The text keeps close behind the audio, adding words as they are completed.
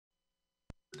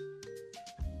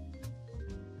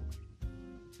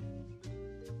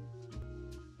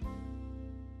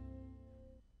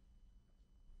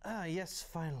Ah, yes,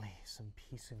 finally. Some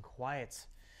peace and quiet.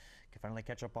 Can finally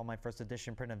catch up on my first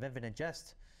edition print of Vivid and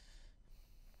Jest.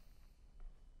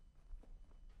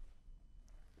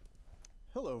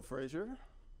 Hello, Frasier.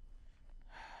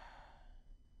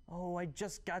 Oh, I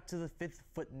just got to the 5th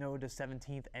footnote of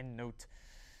 17th endnote.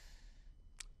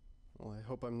 Well, I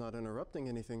hope I'm not interrupting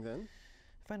anything then.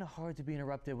 I find it hard to be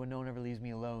interrupted when no one ever leaves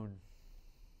me alone.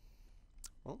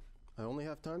 Well, I only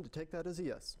have time to take that as a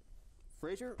yes.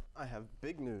 Frasier, I have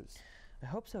big news. I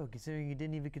hope so, considering you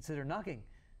didn't even consider knocking.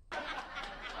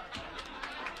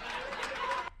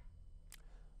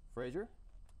 Frasier,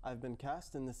 I've been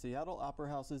cast in the Seattle Opera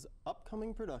House's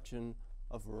upcoming production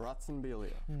of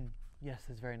Ratzenbelia. Yes,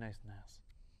 it's very nice, Niles.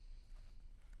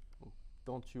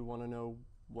 Don't you want to know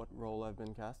what role I've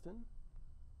been cast in?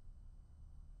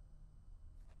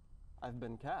 I've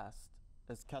been cast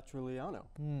as Catriliano.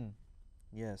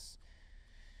 Yes.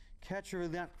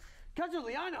 Catriliano.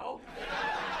 Catriliano?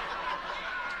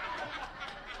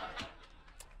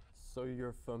 So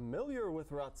you're familiar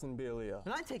with Ratzenbelia?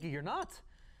 And I take it you're not.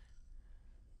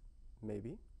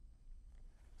 Maybe.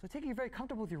 So I take it you're very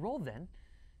comfortable with your role then.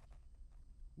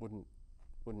 Wouldn't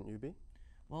you be?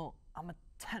 Well, I'm a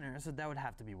tenor, so that would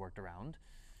have to be worked around.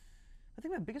 I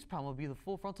think my biggest problem would be the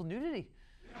full frontal nudity.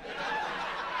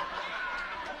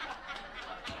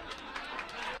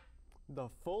 The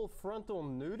full frontal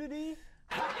nudity?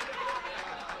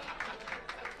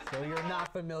 So you're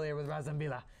not familiar with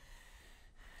Razambila?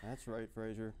 That's right,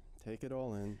 Frasier. Take it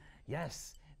all in.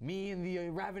 Yes, me and the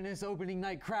ravenous opening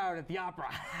night crowd at the opera.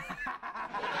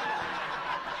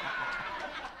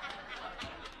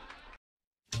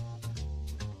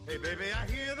 Hey baby, I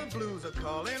hear the blues are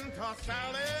calling, tossed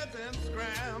salads and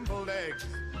scrambled eggs.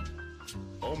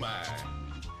 Oh my,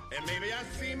 and maybe I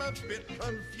seem a bit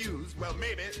confused, well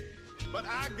maybe, but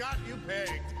I got you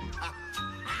pegged.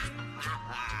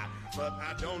 But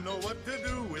I don't know what to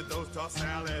do with those tossed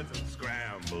salads and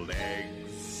scrambled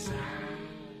eggs.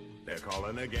 They're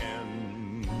calling again.